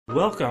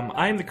Welcome,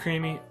 I'm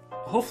Thacreamy.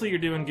 Hopefully you're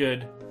doing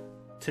good.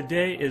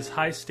 Today is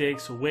High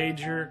Stakes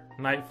Wager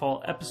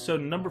Nightfall episode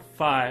number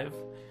 5,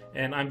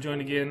 and I'm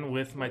joined again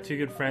with my two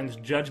good friends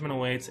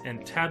JudgementAwaits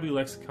and Taboo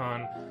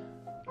Lexicon.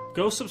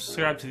 Go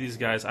subscribe to these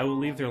guys. I will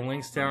leave their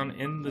links down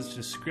in the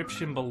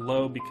description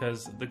below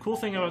because the cool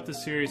thing about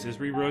this series is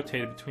we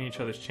rotate between each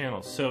other's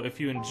channels. So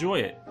if you enjoy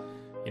it,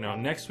 you know,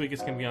 next week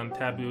it's going to be on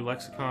Taboo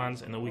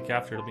Lexicons and the week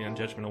after it'll be on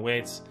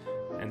JudgementAwaits.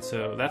 And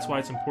so that's why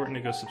it's important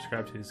to go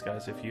subscribe to these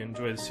guys if you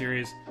enjoy the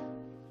series.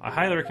 I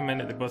highly recommend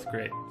it. They're both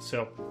great.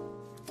 So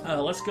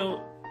let's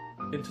go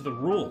into the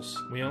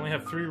rules. We only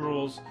have 3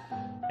 rules,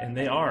 and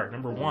they are: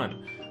 number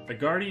 1, the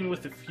Guardian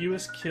with the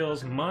fewest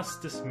kills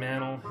must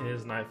dismantle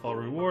his Nightfall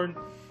reward.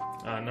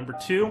 Number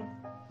 2,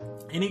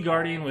 any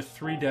Guardian with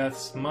 3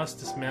 deaths must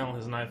dismantle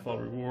his Nightfall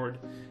reward.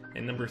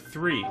 And number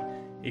 3,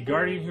 a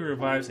Guardian who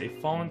revives a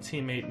fallen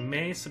teammate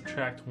may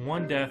subtract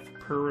 1 death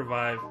per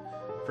revive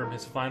from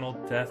his final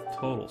death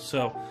total.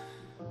 So,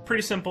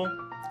 pretty simple.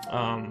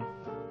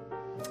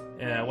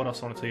 What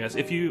else I want to tell you guys?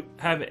 If you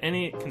have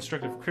any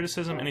constructive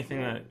criticism,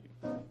 anything that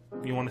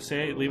you want to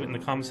say, leave it in the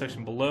comment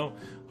section below.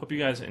 Hope you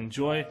guys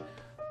enjoy.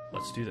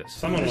 Let's do this.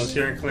 Someone was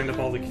here and cleaned up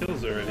all the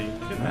kills already.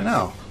 Goodness. I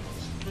know.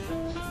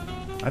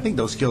 I think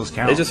those kills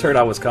count. They just heard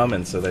I was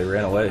coming, so they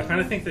ran away. I kind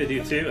of think they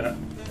do too.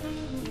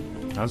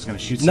 I was going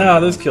to shoot.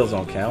 No, those kills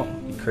don't count.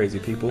 You crazy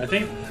people. I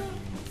think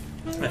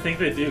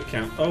they do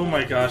count. Oh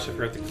my gosh! I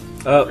forgot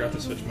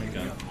to switch my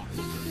gun.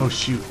 Oh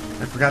shoot!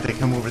 I forgot they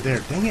come over there.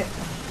 Dang it!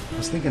 I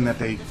was thinking that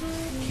they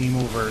came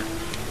over.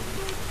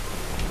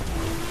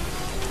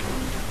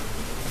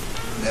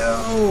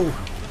 No!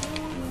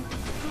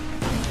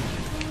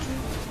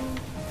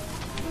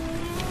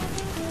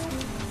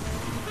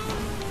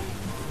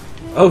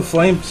 Oh,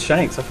 flame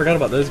shanks. I forgot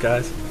about those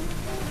guys.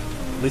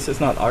 At least it's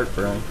not art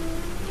burn.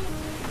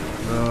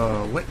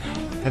 Oh, what?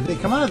 Have they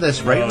come out of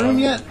this right room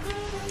yet?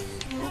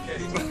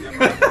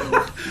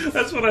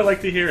 That's what I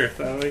like to hear.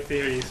 I like to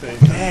hear you say.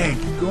 Dang,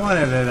 go on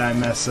and did I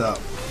mess up?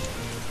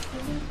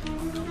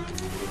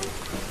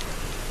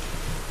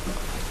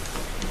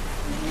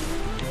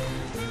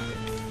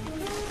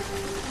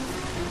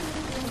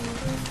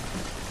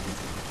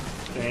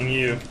 Dang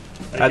you.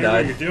 I hear died.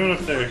 what you're doing up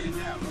there.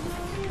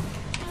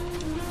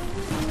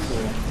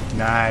 Cool.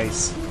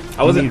 Nice.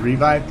 I wasn't need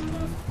revived?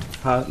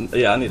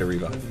 Yeah, I need a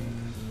revive.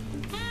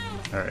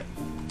 Alright.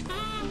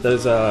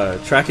 Those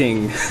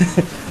tracking,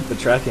 the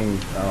tracking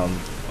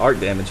art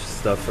damage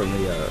stuff from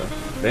the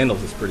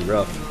Vandals is pretty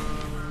rough.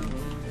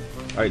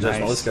 Alright,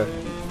 Judgment, Nice. let's go.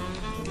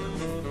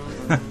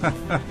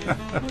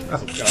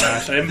 Oh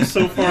gosh, I'm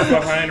so far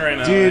behind right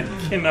now. Dude,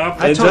 I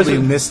cannot. I totally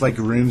Judgment- missed like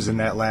rooms in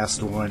that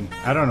last one.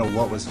 I don't know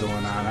what was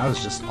going on. I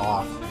was just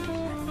off.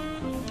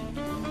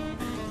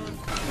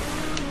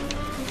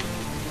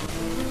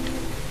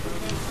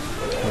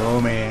 Oh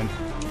man.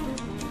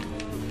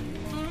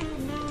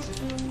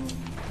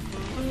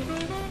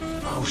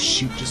 Oh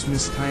shoot, just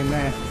mistimed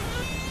that.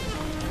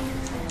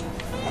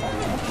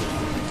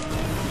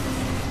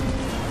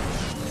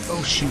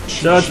 Oh shoot,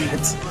 shoot,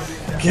 Judgment. shoot.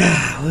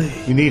 Golly.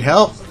 You need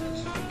help?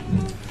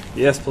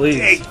 Yes, please.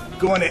 Hey,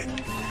 go on it.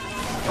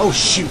 Oh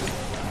shoot.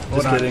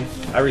 Hold Just on. kidding.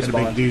 I Got a big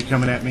respawned. dude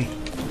coming at me.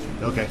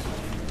 Okay.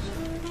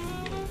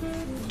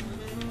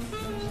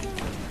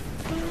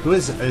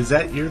 Who's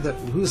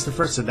the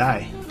first to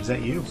die? Is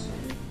that you?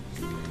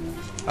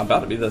 I'm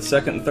about to be the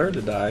second and third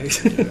to die.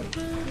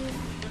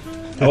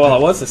 Oh, well, I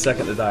was the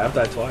second to die. I've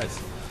died twice.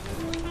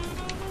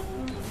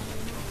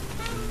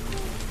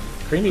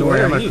 Creamy, Don't worry,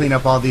 where I'm are gonna you? clean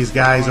up all these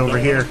guys over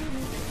here.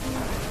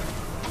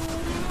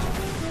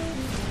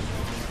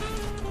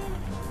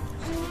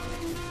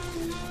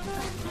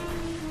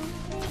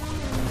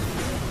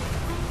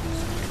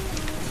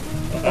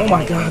 Oh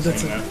my god,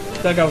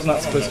 that guy was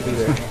not supposed to be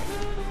there.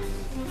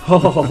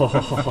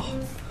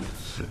 Oh,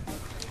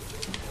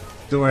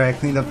 Don't worry, I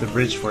cleaned up the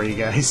bridge for you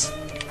guys.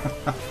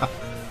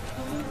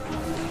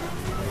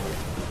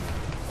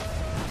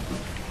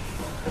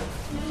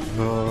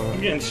 I'm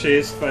getting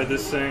chased by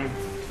this thing.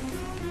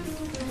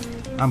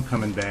 I'm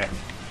coming back.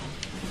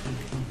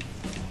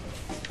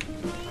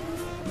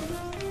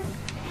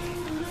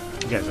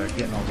 You guys are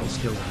getting all those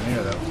kills in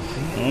there, though.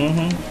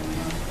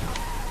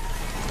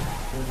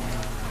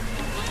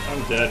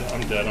 I'm dead.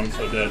 I'm dead. I'm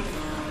so dead.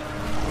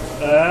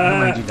 I don't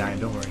mind you dying.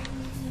 Don't worry.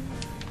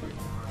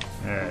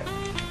 All right.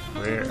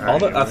 Where are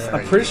you?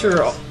 I'm pretty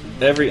sure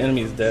every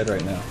enemy is dead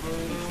right now.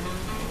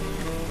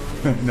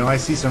 No, I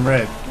see some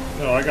red.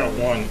 No, I got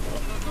one.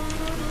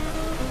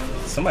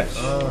 Somebody.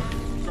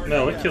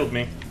 No, it killed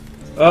me.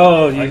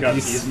 Oh, I got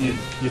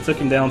you took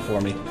him down for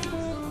me.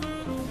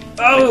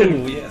 Oh,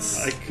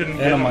 yes. I couldn't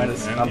And get a him,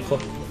 minus. man.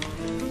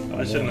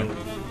 I shouldn't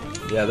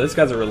have. Yeah, those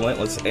guys are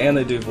relentless, and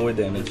they do void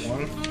damage.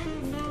 One.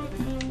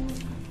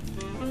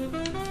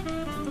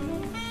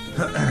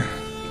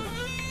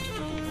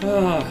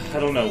 I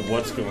don't know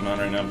what's going on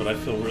right now, but I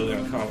feel really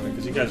unconfident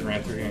because you guys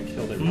ran through here and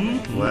killed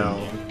everyone.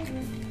 Well,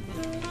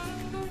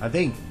 I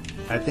think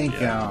Yeah,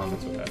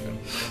 that's what happened.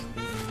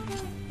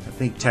 I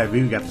think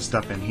Taboo got the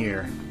stuff in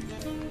here.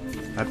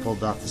 I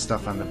pulled off the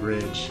stuff on the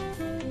bridge.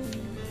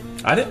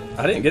 I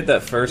didn't get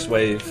that first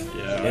wave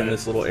in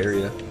this little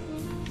area.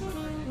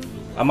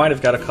 I might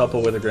have got a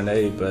couple with a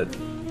grenade, but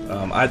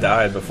I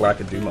died before I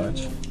could do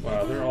much.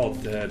 Wow, they're all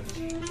dead.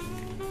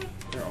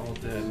 They're all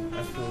dead.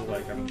 I feel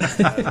like I'm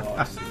dead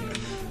lost again.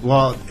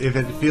 Well, if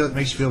it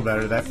makes you feel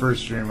better, that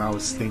first stream I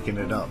was thinking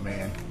it up,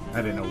 man.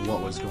 I didn't know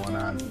what was going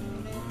on. This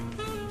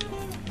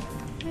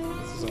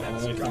is the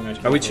only thing I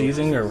can Are we hope.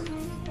 cheesing or?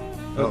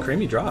 Oh,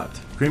 Creamy dropped.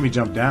 Creamy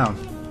jumped down.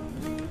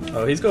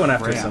 Oh, he's going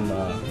after Ram.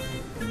 some.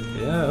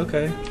 Yeah,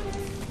 okay.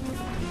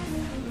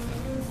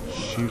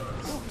 Shoot.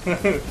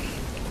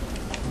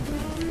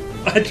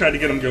 I tried to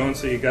get him going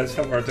so you guys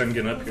have a hard time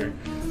getting up here.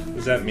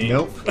 Is that me?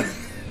 Nope.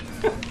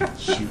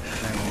 Shoot.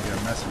 I ain't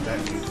gonna mess with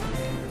that dude.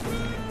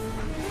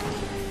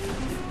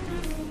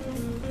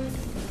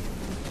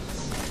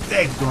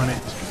 Daggone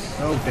it.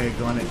 Oh,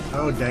 daggone it.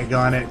 Oh,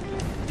 daggone it.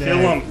 Kill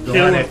him! Daggone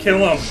Kill him! it. Kill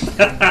him!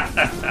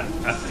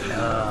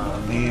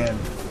 Oh, man.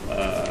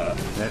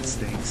 That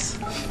stinks.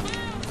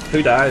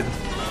 Who died?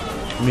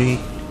 Me.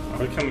 Are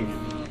we coming?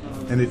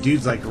 And the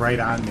dude's like right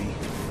on me.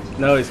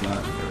 No, he's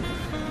not.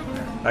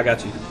 I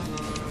got you.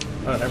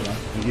 Oh, never mind.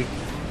 You,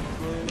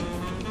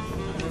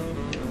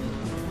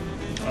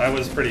 I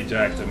was pretty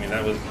jacked. I mean,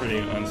 that was pretty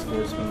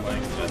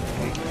unsportsmanlike. But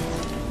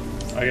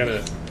I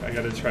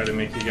gotta try to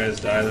make you guys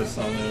die. That's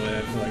the only way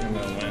I feel like I'm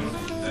gonna win.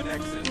 That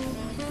exit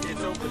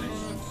is opening.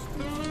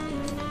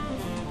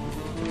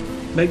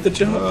 Make the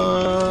jump.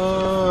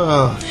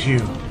 oh,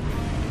 phew.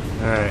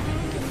 Alright.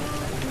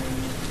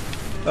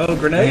 Oh,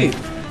 grenade.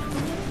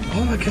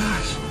 Oh my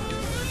gosh.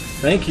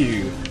 Thank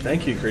you,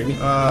 Creamy.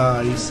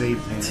 You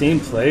saved me. Team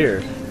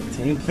player.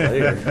 Team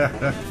player.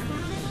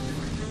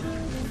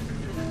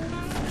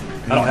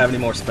 I don't have any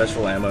more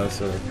special ammo,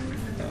 so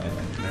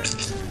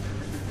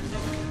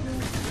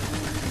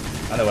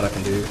I know what I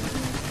can do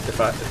if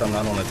I'm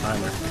not on a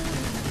timer.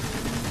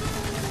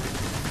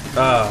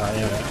 Ah,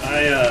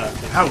 yeah.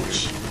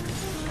 Ouch.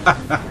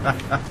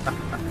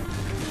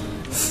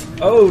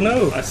 Oh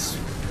no!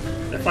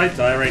 If I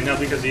die right now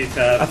because you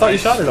tapped, I thought you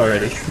shot it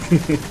already.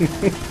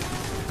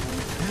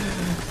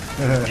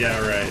 Yeah,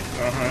 right.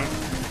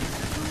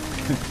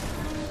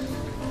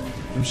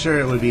 I'm sure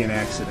it would be an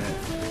accident.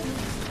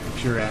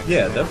 Pure accident.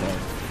 Yeah, definitely.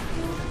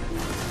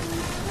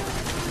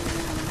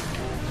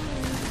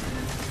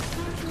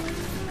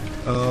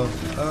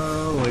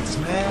 Oh, it's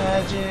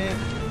magic.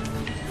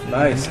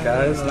 Nice,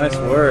 guys. Nice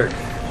work.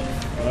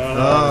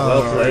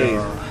 Well played.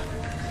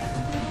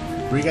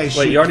 Where you guys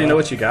Wait, shoot you already from? know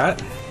what you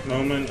got?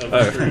 Moment of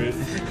Oh.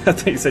 truth. I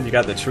thought you said you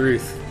got the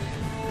truth.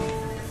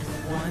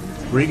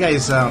 Were you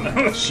guys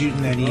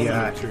shooting any Moment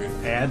of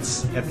truth.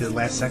 ads at the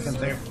last second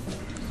there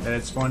that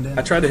it spawned in?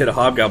 I tried to hit a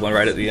hobgoblin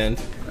right at the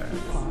end.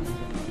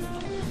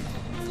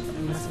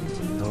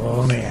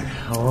 Oh man.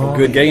 Oh,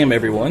 Good man. game,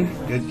 everyone.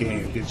 Good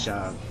game. Good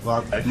job.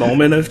 Well,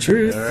 Moment of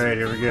truth. all right,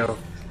 here we go.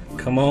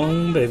 Come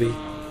on, baby.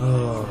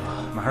 Oh,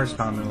 my heart's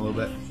pounding a little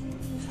bit.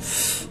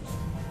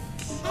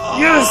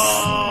 Yes!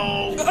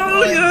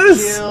 Oh,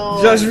 yes!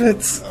 kill.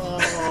 Judgments!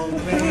 Oh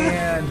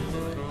man.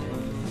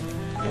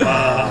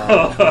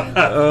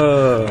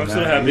 Oh, I'm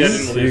so happy I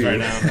didn't lose right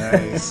now.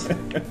 Nice.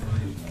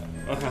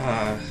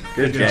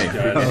 Good game.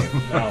 Guys,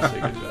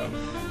 honestly, good job.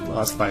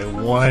 Lost by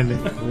one.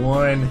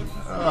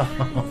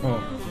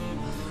 Oh.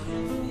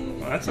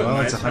 Well, that's a Well,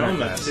 nice it's a 100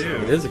 helmet pass. It too.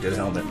 is a good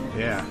helmet.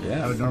 Yeah.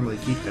 Yeah. I would normally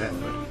keep that,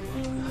 but.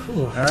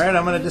 Alright,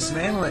 I'm gonna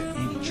dismantle it,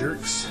 you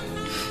jerks.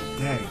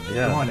 Dang.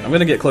 Yeah. Go on I'm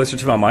gonna get closer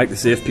to my mic to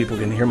see if people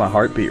can hear my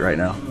heartbeat right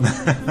now.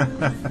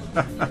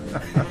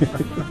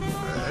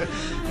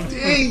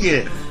 Dang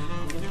it!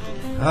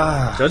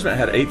 Ah, Judgment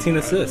had 18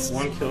 assists.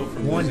 One kill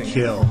from One losing.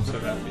 kill. I'm so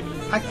happy.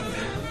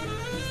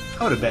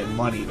 I would have bet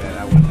money that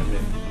I wouldn't have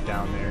been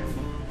down there.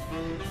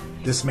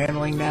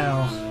 Dismantling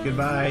now.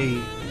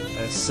 Goodbye,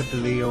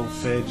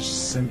 Syphiliophage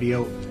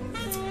symbiote.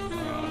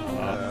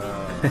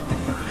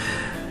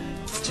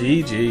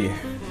 GG.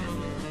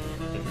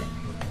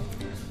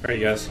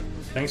 Alright, guys.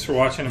 Thanks for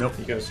watching. Nope.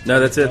 You guys. No,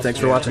 that's it. Thanks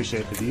for Yeah, watching.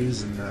 appreciate the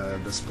views and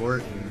the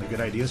support and the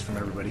good ideas from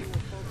everybody.